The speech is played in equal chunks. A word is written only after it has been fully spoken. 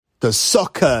The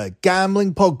Soccer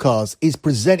Gambling Podcast is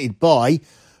presented by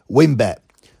WynnBET.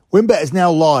 WynnBET is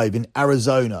now live in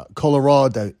Arizona,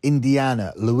 Colorado,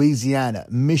 Indiana, Louisiana,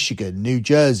 Michigan, New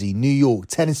Jersey, New York,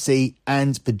 Tennessee,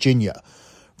 and Virginia.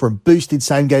 From boosted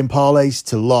same-game parlays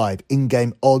to live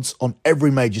in-game odds on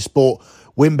every major sport,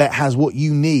 WynnBET has what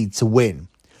you need to win.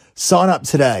 Sign up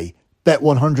today, bet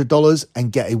 $100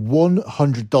 and get a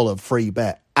 $100 free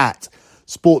bet at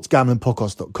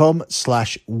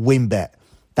sportsgamblingpodcast.com/WynnBET.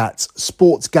 That's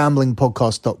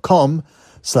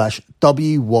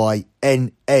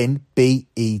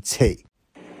sportsgamblingpodcast.com/WYNNBET.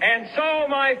 And so,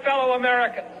 my fellow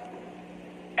Americans,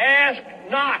 ask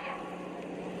not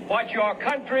what your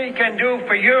country can do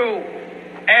for you.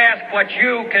 Ask what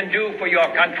you can do for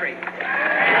your country.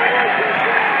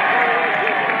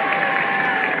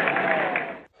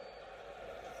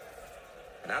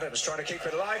 And Adams trying to keep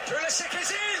it alive. Pulisic is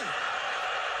in!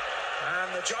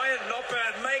 And the giant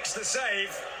Noppert makes the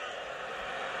save.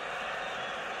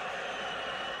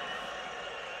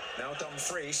 Now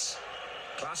Dumfries.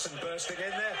 Klaassen bursting in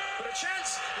there. But a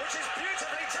chance, which is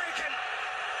beautifully taken.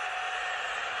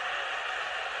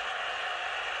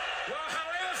 Well,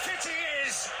 however fit he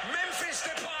is, Memphis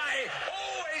Depay,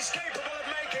 always capable of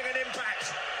making an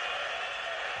impact.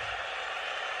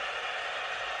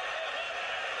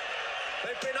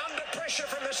 They've been under pressure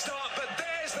from the start, but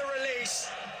there's the release.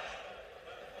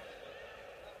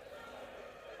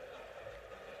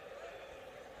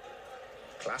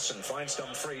 Klaassen finds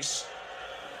Dumfries.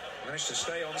 Managed to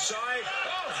stay onside.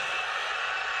 Oh!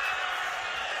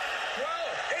 Well,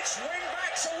 it's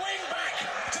wing-back to wing-back.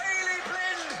 Daley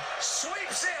Blind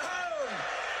sweeps it home.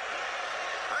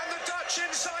 And the Dutch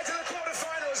inside to the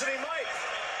quarterfinals, and he might.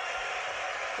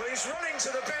 Well, he's running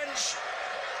to the bench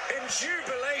in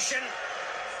jubilation.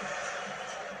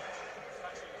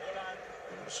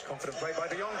 It's confident play by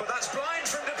De Jong, but that's blind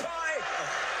from Depay.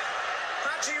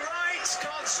 Haji Wright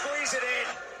can't squeeze it in.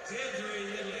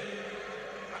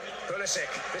 Pulisic,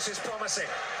 this is promising.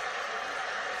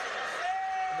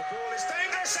 And the ball is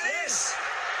dangerous, and it is.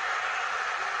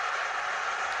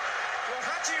 Well,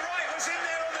 Haji Wright was in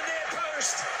there on the near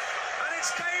post, and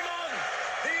it's game on.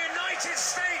 The United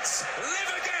States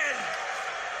live again.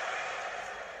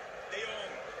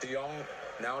 De Jong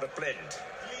now to Blind.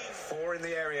 4 in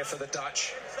the area for the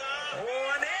Dutch.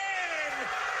 Oh, and in!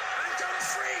 And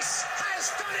Dumfries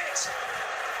has done it!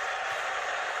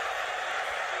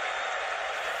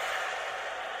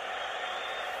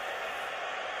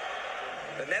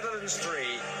 The Netherlands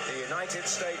 3, the United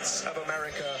States of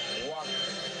America 1.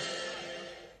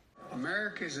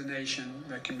 America is a nation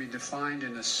that can be defined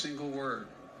in a single word.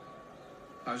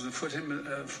 I was excuse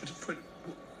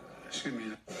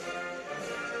me.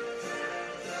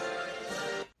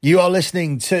 You are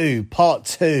listening to part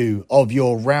 2 of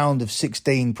your round of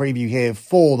 16 preview here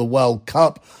for the World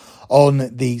Cup on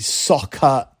the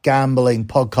Soccer Gambling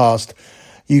Podcast.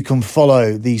 You can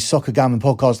follow the Soccer Gambling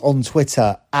Podcast on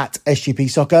Twitter at SGP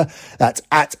Soccer. That's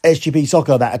at SGP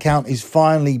Soccer. That account is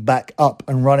finally back up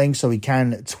and running, so we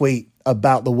can tweet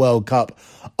about the World Cup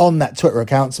on that Twitter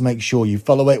account. So make sure you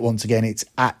follow it. Once again, it's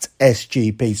at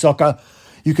SGP Soccer.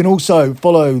 You can also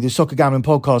follow the Soccer Gambling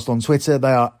Podcast on Twitter.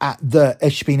 They are at the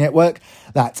SGP Network.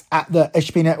 That's at the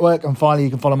SGP Network. And finally, you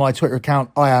can follow my Twitter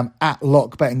account. I am at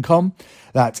LockBettingCom.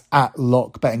 That's at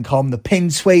LockBettingCom. The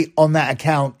pin tweet on that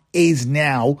account is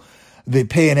now the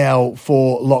P&L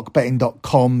for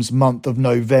LockBetting.com's month of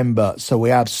November. So we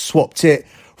have swapped it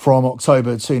from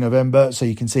October to November. So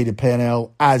you can see the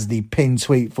P&L as the pin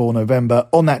tweet for November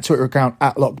on that Twitter account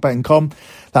at LockBettingCom.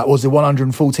 That was the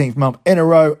 114th month in a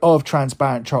row of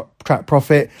transparent track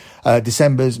profit.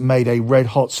 December's made a red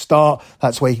hot start.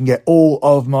 That's where you can get all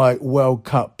of my World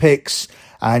Cup picks.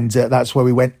 And that's where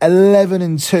we went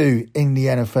 11-2 in the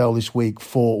NFL this week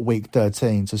for week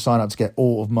 13. So sign up to get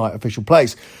all of my official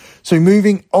plays. So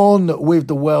moving on with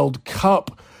the World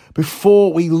Cup,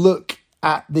 before we look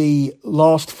at the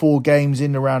last 4 games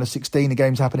in the round of 16, the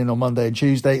games happening on Monday and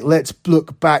Tuesday, let's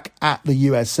look back at the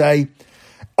USA.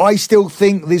 I still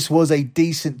think this was a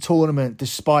decent tournament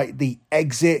despite the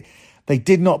exit. They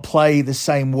did not play the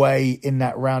same way in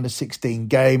that round of 16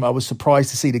 game. I was surprised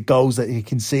to see the goals that he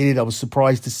conceded. I was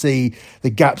surprised to see the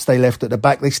gaps they left at the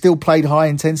back. They still played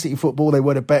high-intensity football. They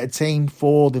were the better team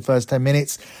for the first 10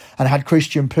 minutes. And had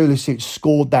Christian Pulisic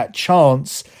scored that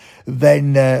chance,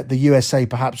 then the USA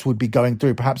perhaps would be going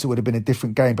through. Perhaps it would have been a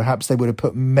different game. Perhaps they would have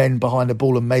put men behind the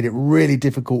ball and made it really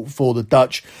difficult for the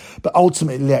Dutch. But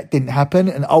ultimately, that didn't happen.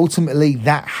 And ultimately,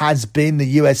 that has been the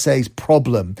USA's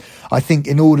problem. I think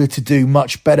in order to do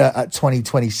much better at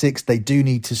 2026, they do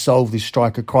need to solve this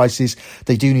striker crisis.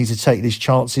 They do need to take these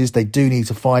chances. They do need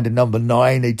to find a number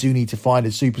 9. They do need to find a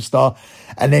superstar.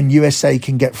 And then USA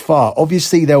can get far.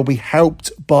 Obviously, they'll be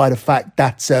helped by the fact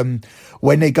that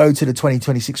when they go to the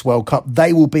 2026 World Cup,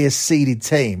 they will be a seeded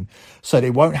team. So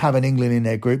they won't have an England in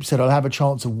their group. So they'll have a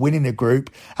chance of winning the group.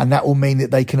 And that will mean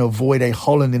that they can avoid a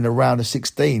Holland in the round of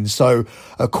 16. So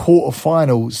a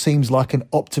quarter-final seems like an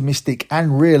optimistic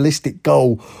and realistic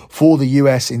goal for the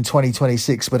US in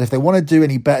 2026. But if they want to do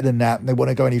any better than that, and they want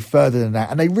to go any further than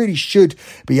that, and they really should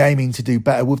be aiming to do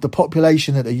better with the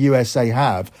population that the USA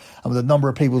have and with the number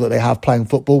of people that they have playing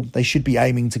football, they should be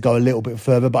aiming to go a little bit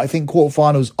further. But I think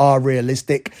quarterfinals are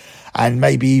realistic, and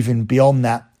maybe even beyond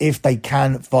that, if they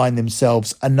can find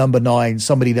themselves a number 9,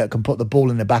 somebody that can put the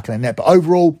ball in the back of the net. But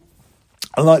overall,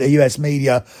 unlike the US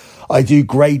media, I do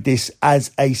grade this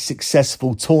as a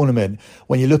successful tournament.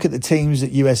 When you look at the teams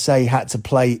that USA had to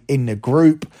play in the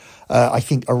group, I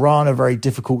think Iran are very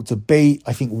difficult to beat.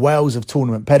 I think Wales have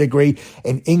tournament pedigree.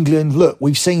 In England, look,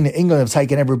 we've seen that England have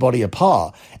taken everybody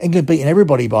apart. England beating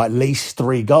everybody by at least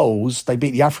 3 goals. They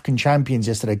beat the African champions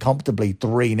yesterday comfortably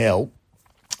 3-0.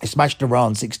 They smashed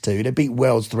Iran 6-2. They beat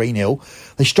Wales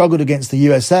 3-0. They struggled against the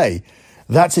USA.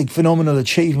 That's a phenomenal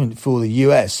achievement for the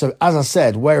US. So as I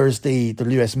said, whereas the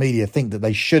US media think that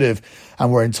they should have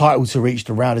and were entitled to reach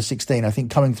the round of 16, I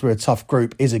think coming through a tough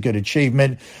group is a good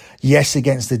achievement. Yes,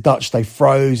 against the Dutch, they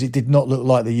froze. It did not look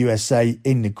like the USA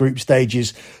in the group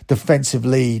stages.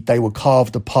 Defensively, they were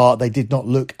carved apart. They did not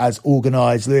look as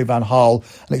organised. Louis van Gaal,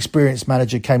 an experienced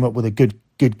manager, came up with a good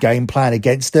game plan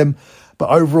against them. But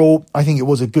overall, I think it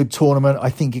was a good tournament. I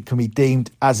think it can be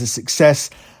deemed as a success.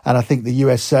 And I think the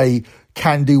USA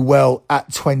can do well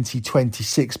at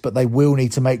 2026, but they will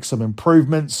need to make some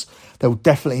improvements. They'll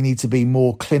definitely need to be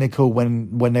more clinical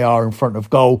when they are in front of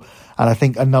goal. And I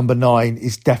think a number 9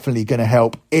 is definitely going to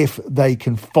help if they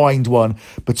can find one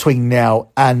between now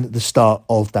and the start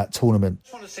of that tournament. I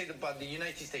just want to say about the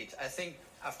United States. I think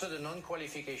after the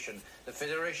non-qualification, the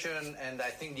Federation and I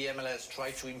think the MLS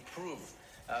tried to improve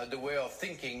the way of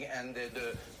thinking and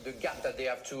the gap that they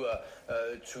have to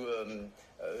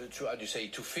how do you say,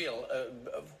 to fill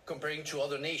comparing to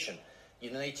other nations. The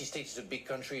United States is a big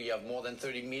country. You have more than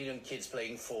 30 million kids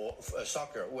playing for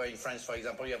soccer, where in France, for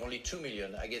example, you have only 2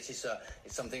 million. I guess it's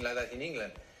something like that in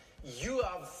England. You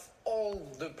have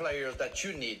all the players that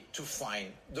you need to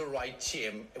find the right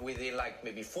team within like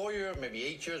maybe 4 years, maybe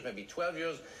 8 years, maybe 12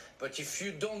 years. But if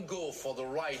you don't go for the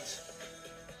right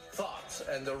thoughts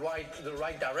and the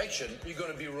right direction, you're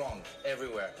going to be wrong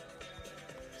everywhere.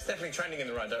 It's definitely trending in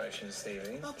the right direction,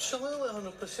 Stevie. Absolutely,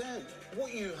 100%.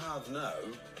 What you have now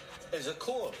is a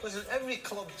core. Listen, every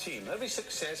club team, every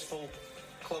successful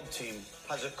club team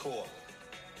has a core,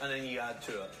 and then you add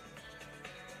to it.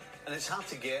 And it's hard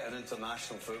to get in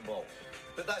international football,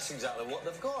 but that's exactly what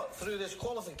they've got. Through this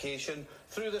qualification,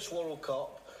 through this World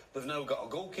Cup, they've now got a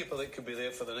goalkeeper that could be there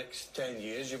for the next 10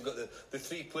 years. You've got the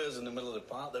 3 players in the middle of the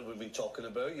park that we've been talking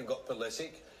about. You've got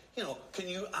Pulisic. You know, can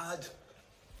you add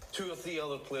 2 or 3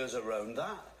 other players around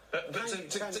that? But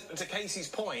to Casey's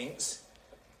point,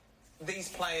 these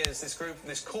players, this group,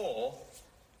 this core,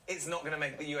 it's not going to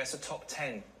make the US a top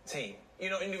 10 team. You're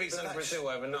not interviewing Brazil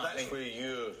overnight. That's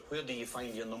where do you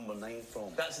find your number 9 from?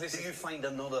 Do you find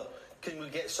another? Can we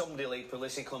get somebody like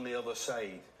Pulisic on the other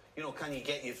side? You know, can you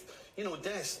get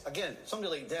Dest, again,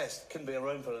 somebody like Dest can be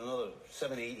around for another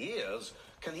 7-8 years.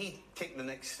 Can he take the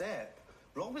next step?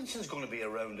 Robinson's going to be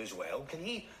around as well. Can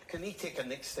he take a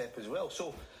next step as well?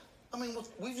 So, I mean,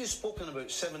 we've just spoken about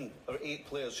 7 or 8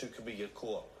 players who could be your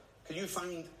core. Can you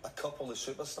find a couple of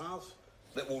superstars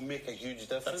that will make a huge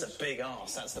difference? That's a big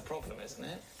ask. That's the problem, isn't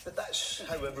it? But that's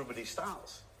how everybody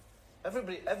starts.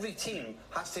 Every team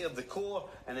has to have the core,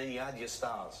 and then you add your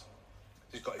stars.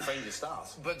 You've got to find your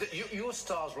stars. But your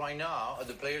stars right now,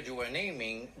 the players you were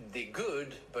naming, they're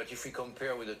good. But if we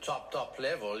compare with the top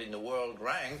level in the world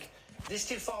rank, they're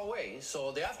still far away.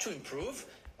 So they have to improve.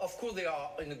 Of course, they are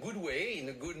in a good way,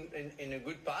 in a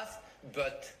good path,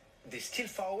 but they're still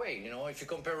far away. You know, if you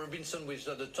compare Robinson with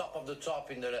the top of the top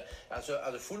as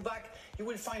a fullback, you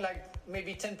will find like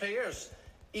maybe 10 players.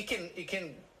 He can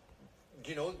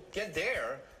get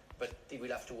there, but he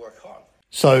will have to work hard.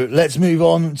 So let's move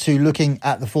on to looking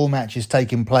at the 4 matches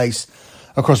taking place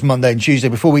across Monday and Tuesday.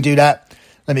 Before we do that,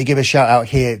 let me give a shout out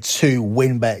here to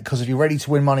WinBet, because if you're ready to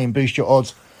win money and boost your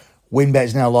odds, WynnBET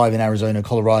is now live in Arizona,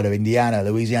 Colorado, Indiana,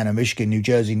 Louisiana, Michigan, New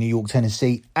Jersey, New York,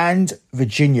 Tennessee, and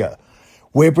Virginia.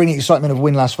 We're bringing excitement of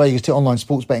Wynn Las Vegas to online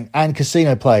sports betting and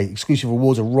casino play. Exclusive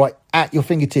rewards are right at your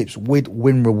fingertips with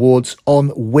Wynn Rewards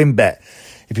on WynnBET.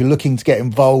 If you're looking to get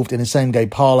involved in a same-day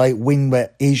parlay,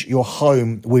 WynnBET is your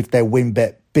home with their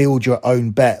WynnBET Build Your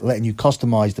Own Bet, letting you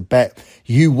customize the bet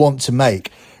you want to make.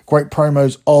 Great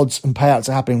promos, odds, and payouts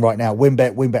are happening right now.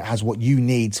 WynnBET has what you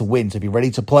need to win. So if you're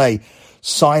ready to play,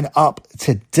 sign up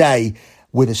today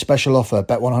with a special offer.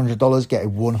 Bet $100, get a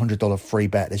 $100 free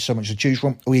bet. There's so much to choose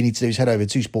from. All you need to do is head over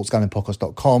to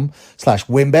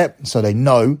sportsgamblingpodcast.com/WynnBET so they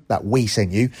know that we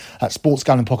sent you. At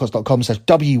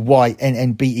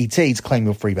sportsgamblingpodcast.com/WYNNBET to claim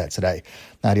your free bet today.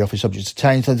 Now, the offer is subject to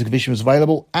change. Terms and conditions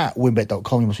available at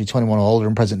WynnBET.com. You must be 21 or older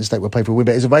and present in the state where play for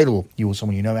WynnBET is available. You or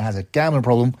someone you know has a gambling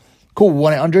problem, call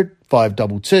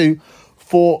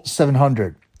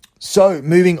 1-800-522-4700. So,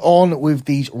 moving on with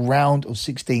these round of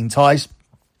 16 ties.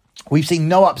 We've seen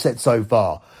no upset so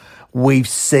far. We've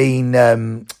seen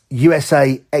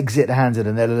USA exit the hands of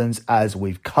the Netherlands, as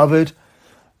we've covered.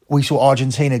 We saw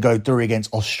Argentina go through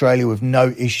against Australia with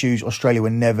no issues. Australia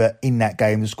were never in that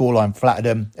game. The scoreline flattered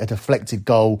them. A deflected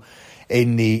goal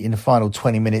in the final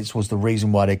 20 minutes was the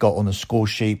reason why they got on the score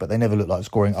sheet, but they never looked like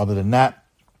scoring other than that.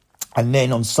 And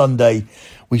then on Sunday,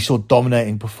 we saw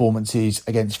dominating performances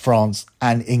against France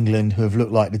and England, who have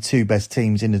looked like the two best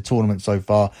teams in the tournament so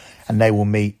far, and they will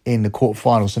meet in the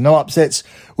quarterfinals. So no upsets.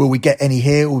 Will we get any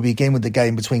here? We'll begin with the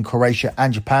game between Croatia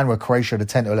and Japan, where Croatia are the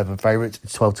 10-11 favourites.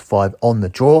 It's 12-5 on the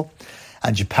draw.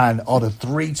 And Japan are the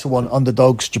 3-1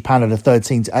 underdogs. Japan are the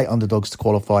 13-8 underdogs to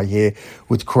qualify here,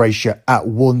 with Croatia at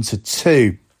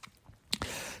 1-2.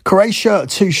 Croatia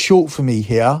too short for me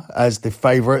here as the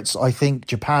favourites. I think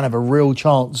Japan have a real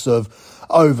chance of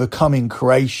overcoming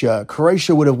Croatia.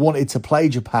 Croatia would have wanted to play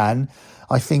Japan.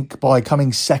 I think by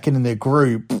coming second in their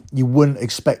group, you wouldn't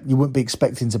be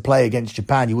expecting to play against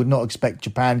Japan. You would not expect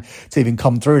Japan to even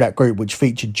come through that group, which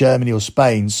featured Germany or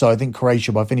Spain. So I think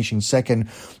Croatia, by finishing second,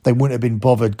 they wouldn't have been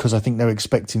bothered, because I think they were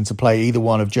expecting to play either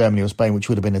one of Germany or Spain, which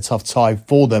would have been a tough tie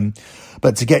for them.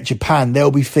 But to get Japan, they'll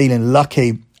be feeling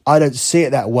lucky. I don't see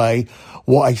it that way.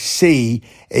 What I see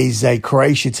is a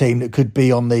Croatia team that could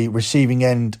be on the receiving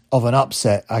end of an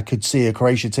upset. I could see a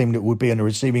Croatia team that would be on the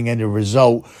receiving end of a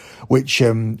result which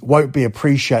won't be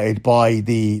appreciated by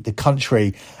the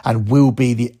country and will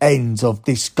be the end of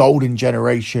this golden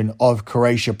generation of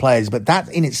Croatia players. But that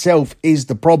in itself is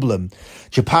the problem.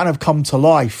 Japan have come to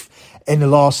life in the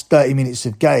last 30 minutes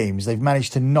of games. They've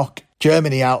managed to knock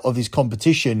Germany out of this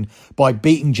competition by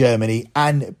beating Germany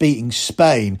and beating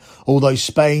Spain, although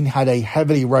Spain had a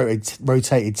heavily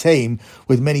rotated team,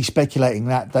 with many speculating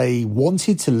that they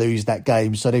wanted to lose that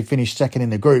game, so they finished second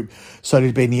in the group. So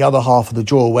they'd been the other half of the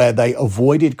draw, where they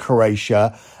avoided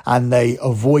Croatia and they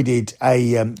avoided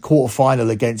a quarterfinal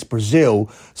against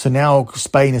Brazil. So now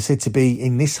Spain are said to be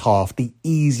in this half, the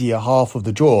easier half of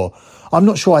the draw. I'm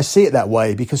not sure I see it that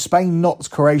way, because Spain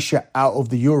knocked Croatia out of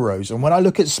the Euros. And when I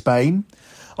look at Spain,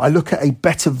 I look at a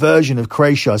better version of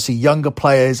Croatia. I see younger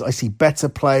players. I see better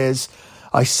players.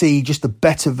 I see just a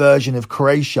better version of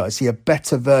Croatia. I see a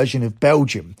better version of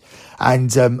Belgium.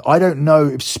 And I don't know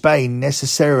if Spain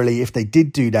necessarily, if they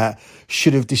did do that,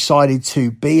 should have decided to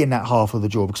be in that half of the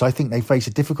draw, because I think they face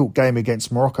a difficult game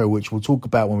against Morocco, which we'll talk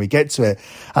about when we get to it.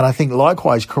 And I think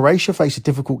likewise, Croatia face a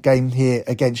difficult game here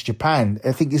against Japan.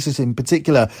 I think this is in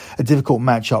particular a difficult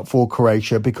matchup for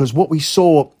Croatia, because what we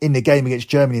saw in the game against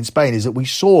Germany and Spain is that we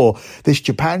saw this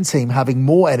Japan team having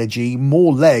more energy,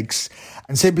 more legs,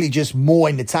 and simply just more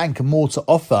in the tank and more to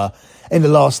offer in the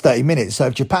last 30 minutes. So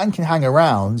if Japan can hang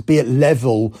around, be it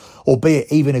level or be it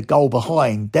even a goal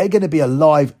behind, they're going to be a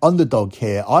live underdog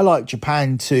here. I like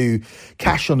Japan to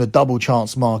cash on the double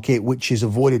chance market, which is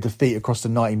avoided defeat across the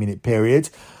 90-minute period.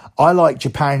 I like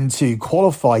Japan to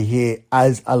qualify here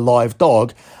as a live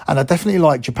dog, and I definitely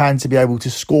like Japan to be able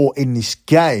to score in this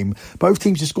game. Both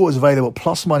teams to score is available at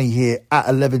plus money here at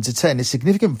 11-10. There's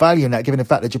significant value in that, given the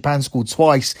fact that Japan scored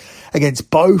twice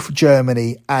against both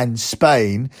Germany and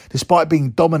Spain, despite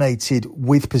being dominated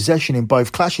with possession in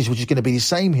both clashes, which is going to be the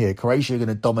same here. Croatia are going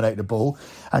to dominate the ball,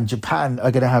 and Japan are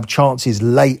going to have chances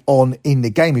late on in the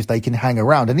game if they can hang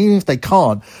around. And even if they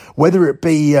can't, whether it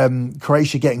be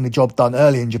Croatia getting the job done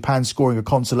early and Japan scoring a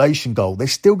consolation goal, they're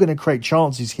still going to create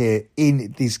chances here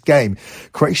in this game.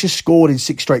 Croatia scored in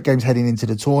 6 straight games heading into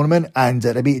the tournament, and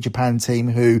they beat a Japan team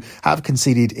who have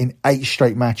conceded in 8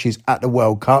 straight matches at the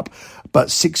World Cup, but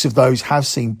 6 of those have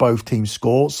seen both teams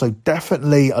score. So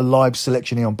definitely a live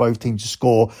selection here on both teams to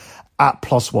score at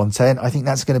plus 110. I think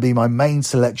that's going to be my main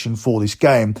selection for this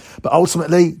game. But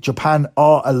ultimately, Japan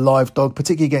are a live dog,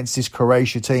 particularly against this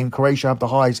Croatia team. Croatia have the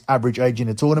highest average age in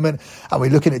the tournament, and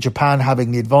we're looking at Japan having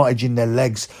the advantage in their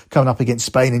legs coming up against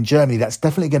Spain and Germany. That's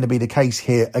definitely going to be the case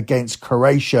here against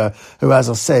Croatia, who, as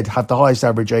I said, have the highest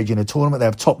average age in the tournament. They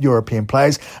have top European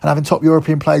players, and having top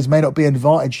European players may not be an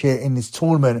advantage here in this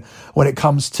tournament when it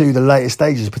comes to the later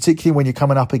stages, particularly when you're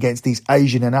coming up against these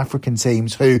Asian and African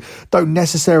teams who don't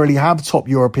necessarily have top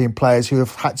European players, who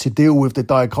have had to deal with the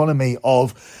dichotomy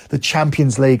of the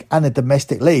Champions League and the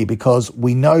domestic league, because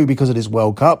we know, because of this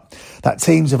World Cup, that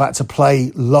teams have had to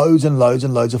play loads and loads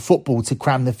and loads of football to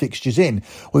cram the fixtures in.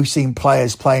 We've seen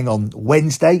players playing on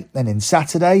Wednesday and then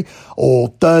Saturday, or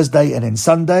Thursday and then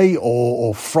Sunday,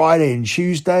 or Friday and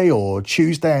Tuesday, or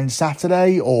Tuesday and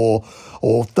Saturday, or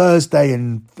Thursday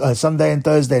and Sunday and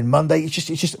Thursday and Monday. It's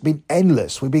just been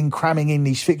endless. We've been cramming in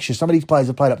these fixtures. Some of these players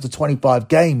have played up to 25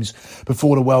 games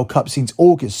before the World Cup since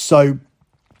August. So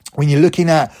when you're looking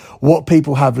at what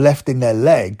people have left in their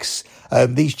legs,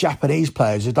 these Japanese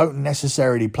players who don't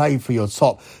necessarily play for your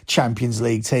top Champions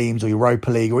League teams or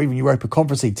Europa League or even Europa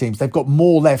Conference League teams, they've got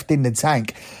more left in the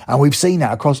tank. And we've seen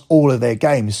that across all of their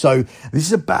games. So this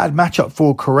is a bad matchup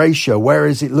for Croatia,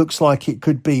 whereas it looks like it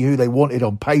could be who they wanted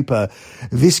on paper.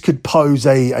 This could pose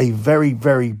a very,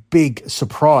 very big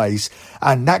surprise.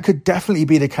 And that could definitely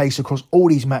be the case across all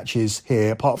these matches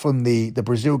here, apart from the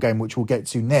Brazil game, which we'll get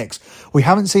to next. We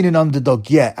haven't seen an underdog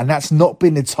yet, and that's not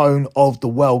been the tone of the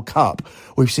World Cup.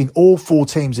 We've seen all four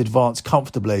teams advance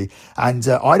comfortably, and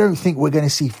I don't think we're going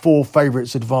to see four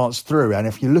favourites advance through. And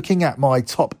if you're looking at my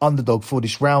top underdog for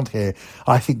this round here,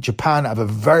 I think Japan have a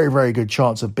very, very good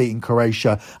chance of beating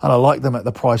Croatia, and I like them at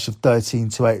the price of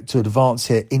 13-8 to advance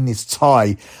here in this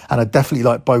tie. And I definitely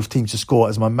like both teams to score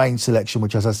as my main selection,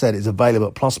 which, as I said, is available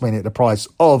at plus money at the price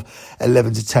of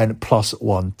 11-10 plus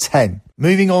 110.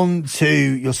 Moving on to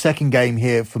your second game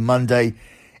here for Monday.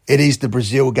 It is the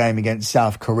Brazil game against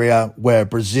South Korea, where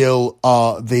Brazil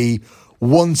are the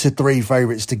 1-3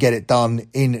 favourites to get it done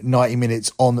in 90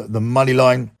 minutes on the money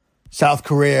line. South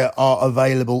Korea are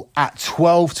available at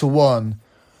 12-1,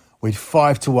 with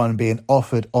 5-1 being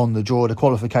offered on the draw. The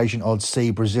qualification odds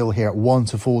see Brazil here at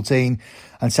 1-14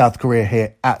 and South Korea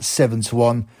here at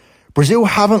 7-1. Brazil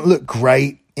haven't looked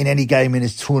great in any game in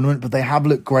this tournament, but they have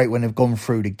looked great when they've gone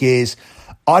through the gears.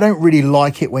 I don't really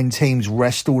like it when teams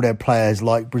rest all their players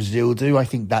like Brazil do. I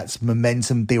think that's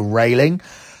momentum derailing.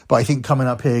 But I think coming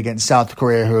up here against South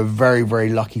Korea, who are very, very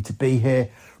lucky to be here,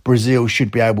 Brazil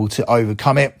should be able to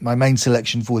overcome it. My main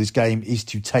selection for this game is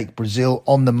to take Brazil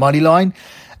on the money line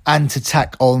and to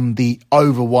tack on the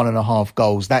over 1.5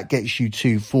 goals. That gets you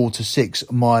to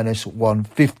 4-6 minus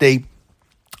 150.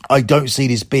 I don't see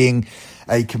this being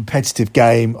a competitive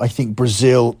game. I think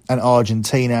Brazil and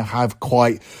Argentina have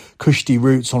quite cushy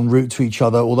routes en route to each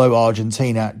other, although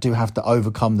Argentina do have to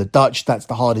overcome the Dutch. That's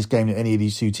the hardest game that any of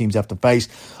these two teams have to face.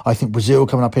 I think Brazil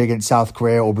coming up here against South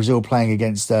Korea, or Brazil playing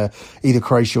against either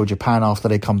Croatia or Japan after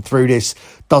they come through this,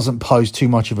 doesn't pose too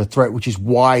much of a threat, which is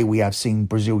why we have seen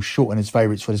Brazil shorten as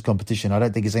favourites for this competition. I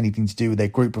don't think it's anything to do with their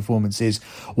group performances,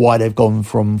 why they've gone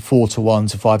from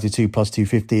 4-1 to 5-2 plus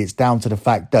 250. It's down to the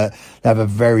fact that they have a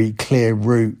very clear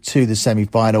route to the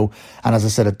semi-final. And as I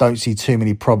said, I don't see too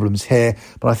many problems here,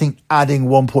 but I think adding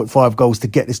 1.5 goals to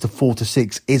get this to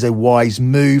 4-6 is a wise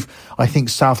move. I think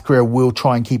South Korea will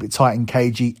try and keep it tight and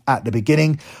cagey at the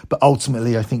beginning, but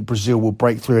ultimately I think Brazil will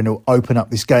break through and will open up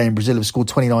this game. Brazil have scored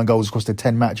 29 goals across their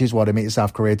 10 matches, while they meet a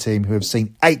South Korea team who have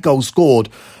seen 8 goals scored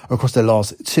across their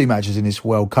last 2 matches in this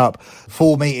World Cup.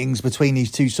 4 meetings between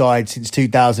these two sides since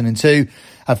 2002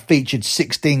 have featured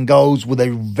 16 goals, with a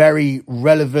very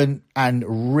relevant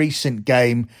and recent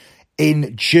game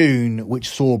in June, which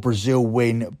saw Brazil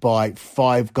win by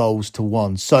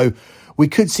 5-1. So we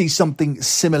could see something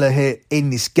similar here in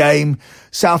this game.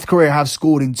 South Korea have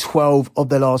scored in 12 of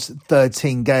their last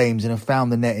 13 games and have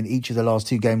found the net in each of the last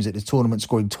 2 games at the tournament,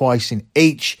 scoring twice in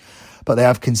each. But they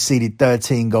have conceded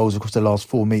 13 goals across the last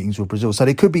 4 meetings with Brazil. So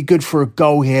they could be good for a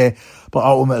goal here. But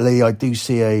ultimately, I do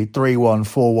see a 3-1,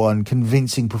 4-1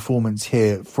 convincing performance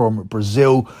here from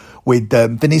Brazil, with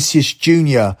Vinicius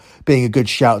Jr. being a good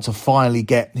shout to finally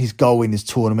get his goal in this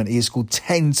tournament. He has scored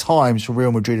 10 times for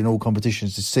Real Madrid in all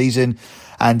competitions this season,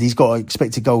 and he's got an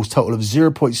expected goals total of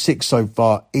 0.6 so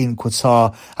far in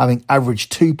Qatar, having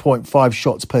averaged 2.5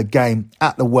 shots per game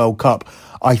at the World Cup.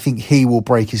 I think he will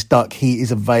break his duck. He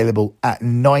is available at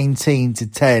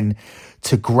 19-10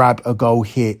 to grab a goal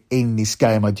here in this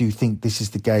game. I do think this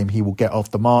is the game he will get off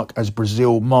the mark as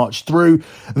Brazil march through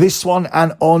this one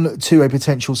and on to a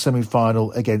potential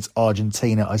semi-final against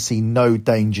Argentina. I see no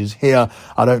dangers here.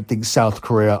 I don't think South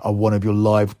Korea are one of your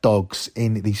live dogs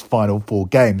in these final 4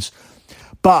 games.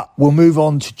 But we'll move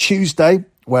on to Tuesday,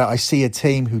 where I see a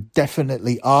team who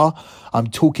definitely are. I'm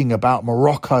talking about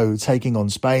Morocco taking on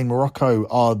Spain. Morocco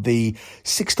are the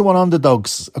 6-1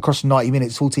 underdogs across 90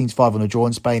 minutes, 14-5 on a draw,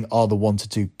 and Spain are the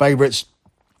 1-2 favourites.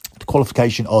 The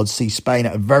qualification odds see Spain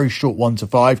at a very short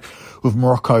 1-5, with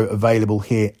Morocco available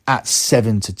here at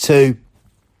 7-2.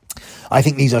 I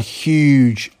think these are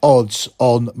huge odds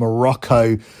on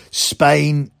Morocco.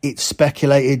 Spain, it's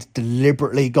speculated,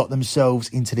 deliberately got themselves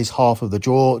into this half of the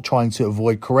draw, trying to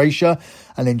avoid Croatia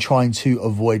and then trying to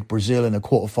avoid Brazil in the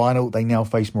quarterfinal. They now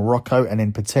face Morocco and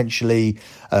then potentially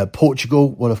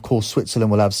Portugal. Well, of course,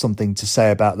 Switzerland will have something to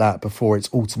say about that before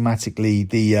it's automatically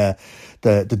the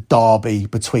derby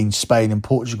between Spain and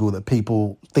Portugal that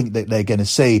people think that they're going to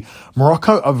see.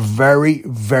 Morocco are very,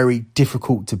 very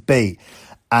difficult to beat.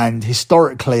 And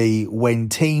historically, when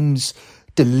teams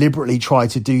deliberately try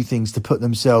to do things to put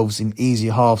themselves in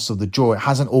easier halves of the draw, it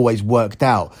hasn't always worked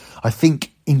out. I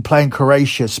think in playing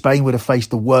Croatia, Spain would have faced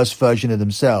the worst version of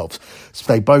themselves.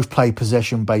 So they both play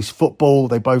possession-based football.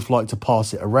 They both like to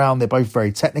pass it around. They're both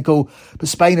very technical, but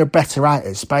Spain are better at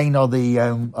it. Spain are the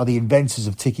inventors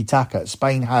of tiki-taka.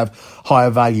 Spain have higher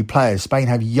value players. Spain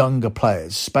have younger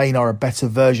players. Spain are a better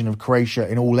version of Croatia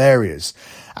in all areas.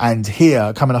 And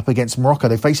here, coming up against Morocco,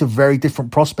 they face a very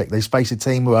different prospect. They face a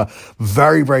team who are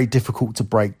very, very difficult to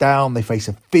break down. They face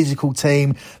a physical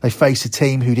team. They face a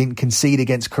team who didn't concede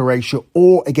against Croatia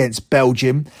or against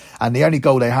Belgium. And the only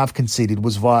goal they have conceded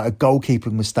was via a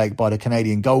goalkeeping mistake by the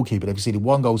Canadian goalkeeper. They've conceded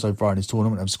 1 goal so far in this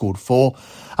tournament and have scored 4.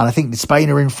 And I think the Spain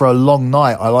are in for a long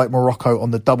night. I like Morocco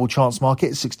on the double chance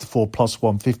market, 6-4 plus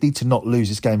 150 to not lose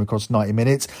this game across 90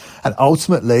 minutes. And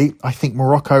ultimately, I think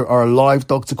Morocco are a live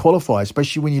dog to qualify,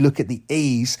 especially when you look at the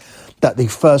ease that the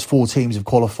first 4 teams have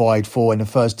qualified for in the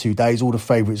first 2 days. All the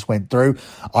favourites went through.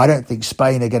 I don't think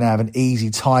Spain are going to have an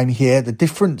easy time here. The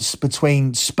difference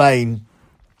between Spain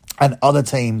and other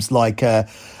teams like an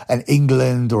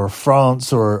England or a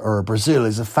France or a Brazil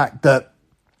is the fact that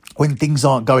when things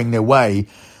aren't going their way,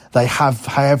 they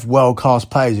have world-class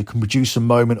players who can produce a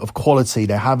moment of quality.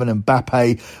 They have an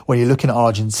Mbappe. When you're looking at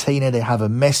Argentina, they have a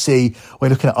Messi. When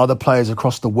you're looking at other players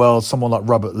across the world, someone like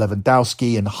Robert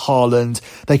Lewandowski and Haaland,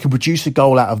 they can produce a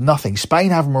goal out of nothing. Spain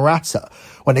have Morata.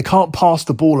 When they can't pass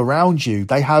the ball around you,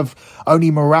 they have only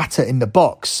Morata in the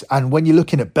box. And when you're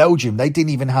looking at Belgium, they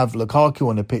didn't even have Lukaku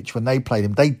on the pitch when they played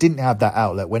him. They didn't have that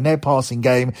outlet. When their passing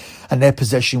game and their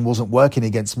possession wasn't working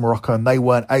against Morocco and they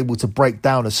weren't able to break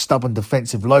down a stubborn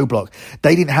defensive low block,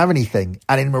 they didn't have anything.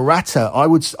 And in Morata, I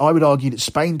would argue that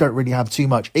Spain don't really have too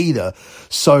much either.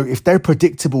 So if their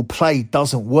predictable play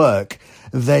doesn't work,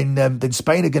 then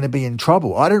Spain are going to be in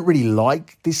trouble. I don't really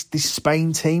like this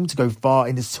Spain team to go far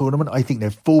in this tournament. I think their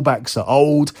fullbacks are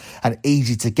old and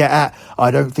easy to get at. I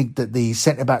don't think that the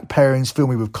centre-back pairings fill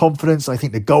me with confidence. I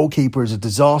think the goalkeeper is a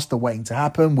disaster waiting to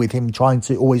happen, with him trying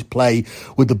to always play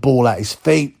with the ball at his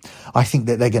feet. I think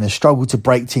that they're going to struggle to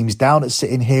break teams down at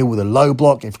sitting here with a low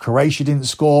block. If Croatia didn't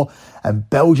score and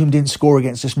Belgium didn't score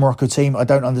against this Morocco team, I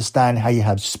don't understand how you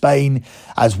have Spain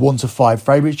as 1-5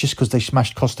 favourites just because they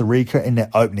smashed Costa Rica in their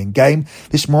opening game.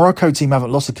 This Morocco team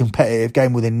haven't lost a competitive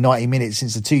game within 90 minutes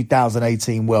since the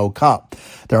 2018 World Cup.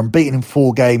 They're unbeaten in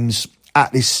 4 games.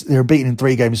 They're beaten in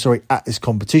 3 games, at this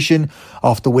competition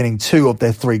after winning 2 of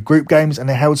their 3 group games, and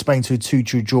they held Spain to a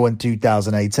 2-2 draw in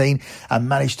 2018 and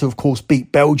managed to, of course,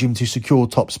 beat Belgium to secure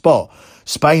top spot.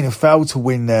 Spain have failed to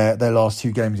win their last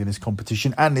 2 games in this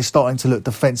competition, and they're starting to look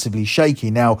defensively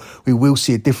shaky. Now, we will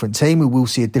see a different team, we will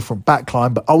see a different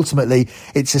backline, but ultimately,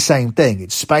 it's the same thing.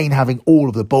 It's Spain having all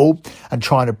of the ball and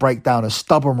trying to break down a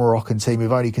stubborn Moroccan team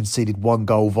who've only conceded 1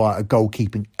 goal via a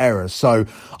goalkeeping error. So,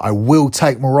 I will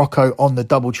take Morocco on the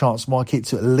double chance market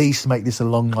to at least make this a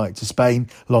long night for Spain,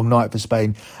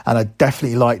 and I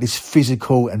definitely like this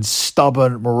physical and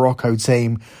stubborn Morocco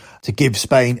team to give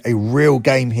Spain a real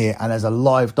game here, and as a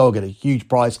live dog at a huge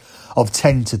price of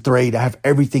 10-3. They have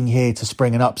everything here to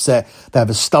spring an upset. They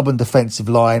have a stubborn defensive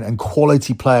line and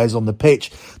quality players on the pitch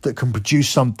that can produce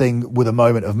something with a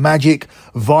moment of magic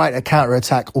via a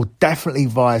counter-attack or definitely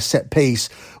via set piece,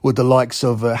 with the likes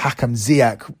of Hakim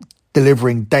Ziyech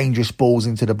delivering dangerous balls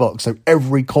into the box. So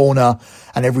every corner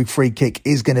and every free kick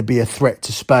is going to be a threat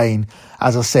to Spain.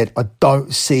 As I said, I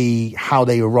don't see how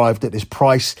they arrived at this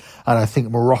price, and I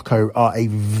think Morocco are a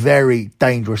very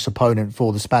dangerous opponent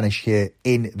for the Spanish here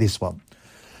in this one.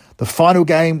 The final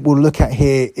game we'll look at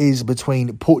here is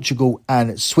between Portugal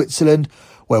and Switzerland,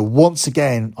 where once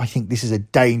again, I think this is a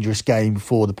dangerous game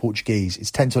for the Portuguese. It's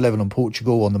 10-11 on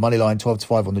Portugal on the money line,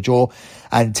 12-5 on the draw,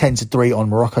 and 10-3 on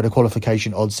Morocco. The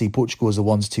qualification odds see Portugal as a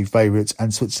 1-2 favourites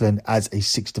and Switzerland as a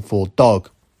 6-4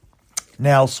 dog.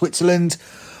 Now, Switzerland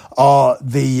are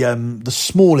the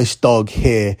smallest dog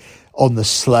here on the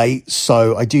slate,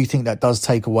 so I do think that does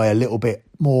take away a little bit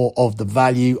more of the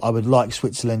value. I would like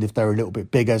Switzerland if they're a little bit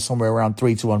bigger, somewhere around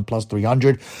 3-1 plus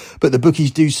 300. But the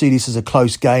bookies do see this as a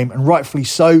close game, and rightfully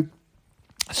so.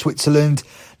 Switzerland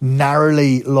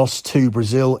narrowly lost to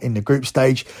Brazil in the group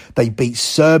stage. They beat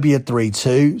Serbia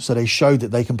 3-2, so they showed that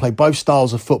they can play both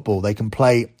styles of football. They can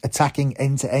play attacking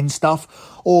end-to-end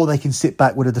stuff, or they can sit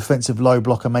back with a defensive low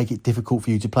block and make it difficult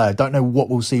for you to play. I don't know what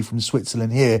we'll see from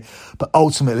Switzerland here, but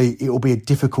ultimately it will be a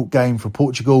difficult game for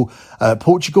Portugal.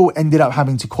 Portugal ended up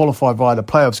having to qualify via the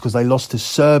playoffs because they lost to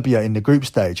Serbia in the group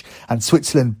stage, and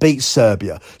Switzerland beat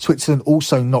Serbia. Switzerland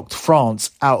also knocked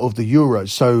France out of the Euros.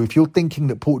 So if you're thinking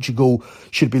that Portugal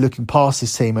should be looking past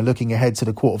this team and looking ahead to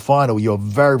the quarterfinal, you're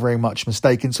very, very much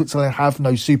mistaken. Switzerland have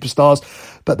no superstars,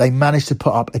 but they managed to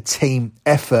put up a team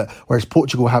effort, whereas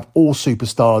Portugal have all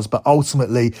superstars, but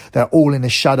ultimately they're all in the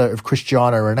shadow of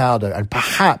Cristiano Ronaldo. And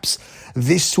perhaps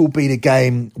this will be the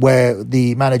game where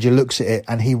the manager looks at it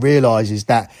and he realises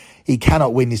that he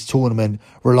cannot win this tournament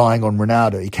relying on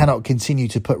Ronaldo. He cannot continue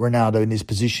to put Ronaldo in this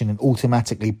position and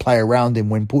automatically play around him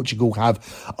when Portugal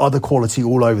have other quality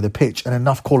all over the pitch and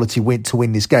enough quality to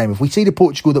win this game. If we see the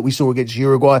Portugal that we saw against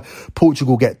Uruguay,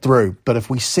 Portugal get through. But if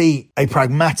we see a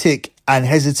pragmatic and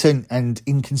hesitant and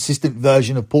inconsistent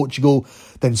version of Portugal,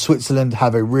 then Switzerland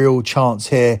have a real chance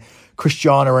here.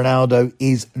 Cristiano Ronaldo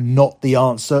is not the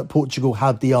answer. Portugal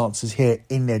have the answers here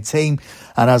in their team.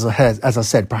 And as I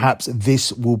said, perhaps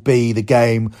this will be the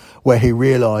game where he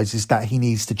realises that he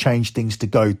needs to change things to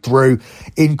go through.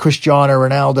 In Cristiano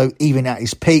Ronaldo, even at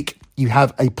his peak, you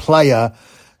have a player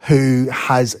who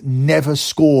has never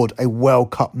scored a World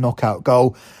Cup knockout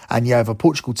goal. And you have a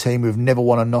Portugal team who have never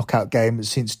won a knockout game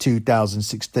since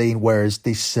 2016, whereas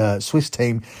this Swiss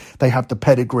team, they have the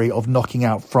pedigree of knocking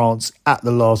out France at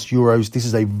the last Euros. This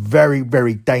is a very,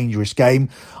 very dangerous game.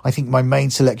 I think my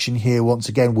main selection here, once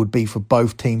again, would be for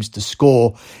both teams to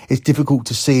score. It's difficult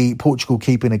to see Portugal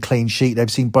keeping a clean sheet. They've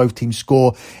seen both teams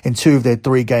score in 2 of their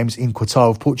 3 games in Qatar,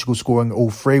 with Portugal scoring all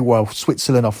 3, while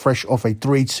Switzerland are fresh off a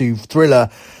 3-2 thriller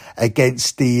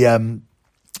against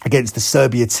the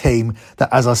Serbia team that,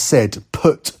 as I said,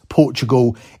 put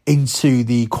Portugal into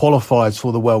the qualifiers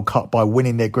for the World Cup by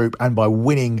winning their group and by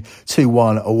winning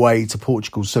 2-1 away to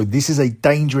Portugal. So this is a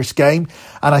dangerous game,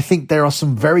 and I think there are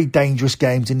some very dangerous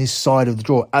games in this side of the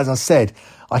draw. As I said,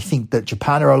 I think that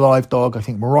Japan are a live dog. I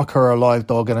think Morocco are a live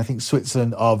dog. And I think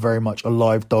Switzerland are very much a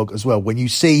live dog as well. When you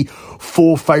see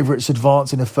 4 favourites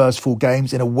advance in the first 4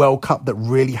 games in a World Cup that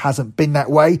really hasn't been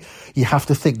that way, you have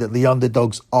to think that the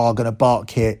underdogs are going to bark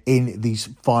here in these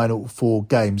final 4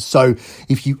 games. So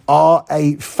if you are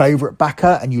a favourite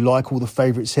backer and you like all the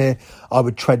favourites here, I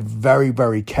would tread very,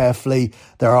 very carefully.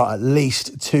 There are at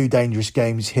least 2 dangerous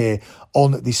games here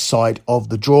on this side of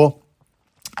the draw.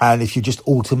 And if you're just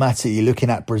automatically looking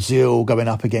at Brazil going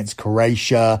up against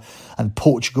Croatia and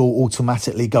Portugal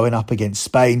automatically going up against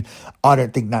Spain, I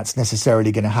don't think that's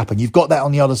necessarily going to happen. You've got that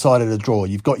on the other side of the draw.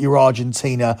 You've got your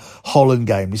Argentina-Holland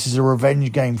game. This is a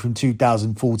revenge game from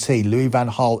 2014. Louis van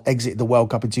Gaal exited the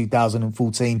World Cup in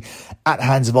 2014 at the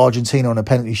hands of Argentina on a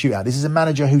penalty shootout. This is a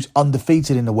manager who's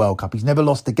undefeated in the World Cup. He's never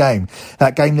lost a game.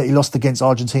 That game that he lost against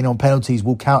Argentina on penalties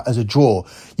will count as a draw.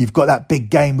 You've got that big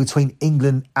game between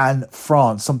England and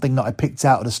France, something that I picked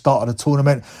out at the start of the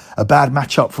tournament. A bad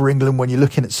matchup for England when you're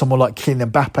looking at someone like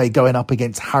Kylian Mbappe going up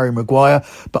against Harry Maguire.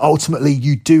 But ultimately,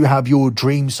 you do have your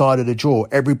dream side of the draw.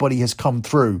 Everybody has come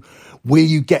through. Will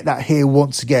you get that here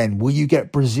once again? Will you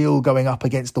get Brazil going up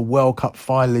against the World Cup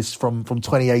finalists from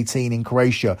 2018 in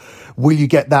Croatia? Will you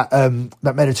get that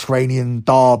Mediterranean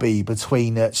derby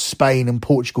between Spain and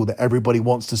Portugal that everybody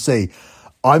wants to see?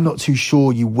 I'm not too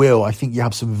sure you will. I think you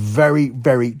have some very,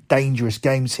 very dangerous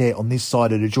games here on this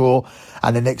side of the draw.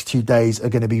 And the next 2 days are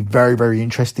going to be very, very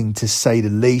interesting to say the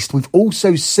least. We've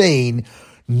also seen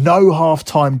no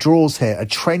half-time draws here, a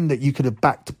trend that you could have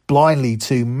backed blindly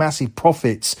to massive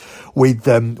profits with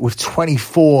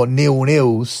 24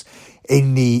 0-0s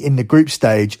in the group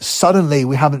stage. Suddenly,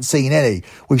 we haven't seen any.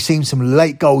 We've seen some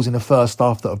late goals in the first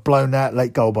half that have blown that.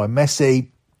 Late goal by Messi.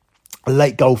 A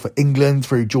late goal for England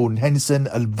through Jordan Henderson,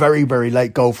 a very, very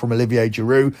late goal from Olivier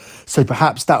Giroud. So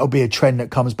perhaps that will be a trend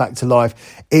that comes back to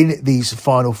life in these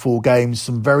final 4 games.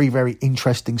 Some very, very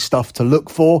interesting stuff to look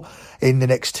for in the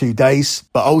next 2 days.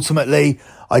 But ultimately,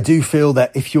 I do feel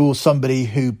that if you're somebody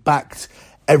who backed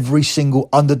every single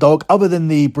underdog, other than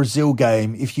the Brazil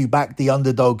game, if you back the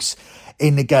underdogs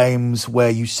in the games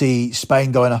where you see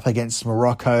Spain going up against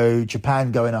Morocco,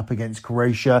 Japan going up against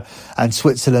Croatia, and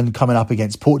Switzerland coming up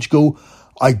against Portugal,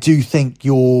 I do think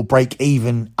you'll break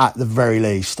even at the very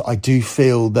least. I do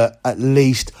feel that at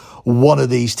least one of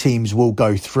these teams will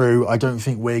go through. I don't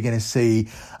think we're going to see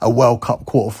a World Cup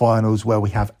quarterfinals where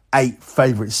we have 8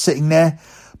 favourites sitting there.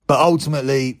 But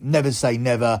ultimately, never say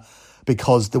never,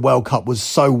 because the World Cup was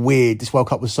so weird. This World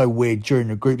Cup was so weird during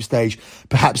the group stage.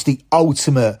 Perhaps the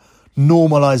ultimate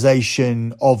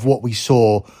normalisation of what we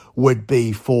saw would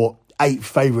be for 8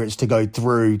 favourites to go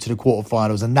through to the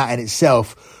quarterfinals, and that in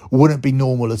itself wouldn't be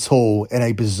normal at all, in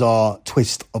a bizarre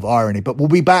twist of irony. But we'll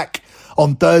be back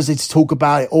on Thursday to talk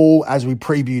about it all as we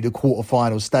preview the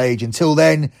quarterfinal stage. Until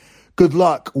then, good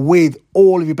luck with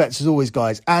all of your bets as always,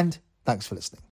 guys, and thanks for listening.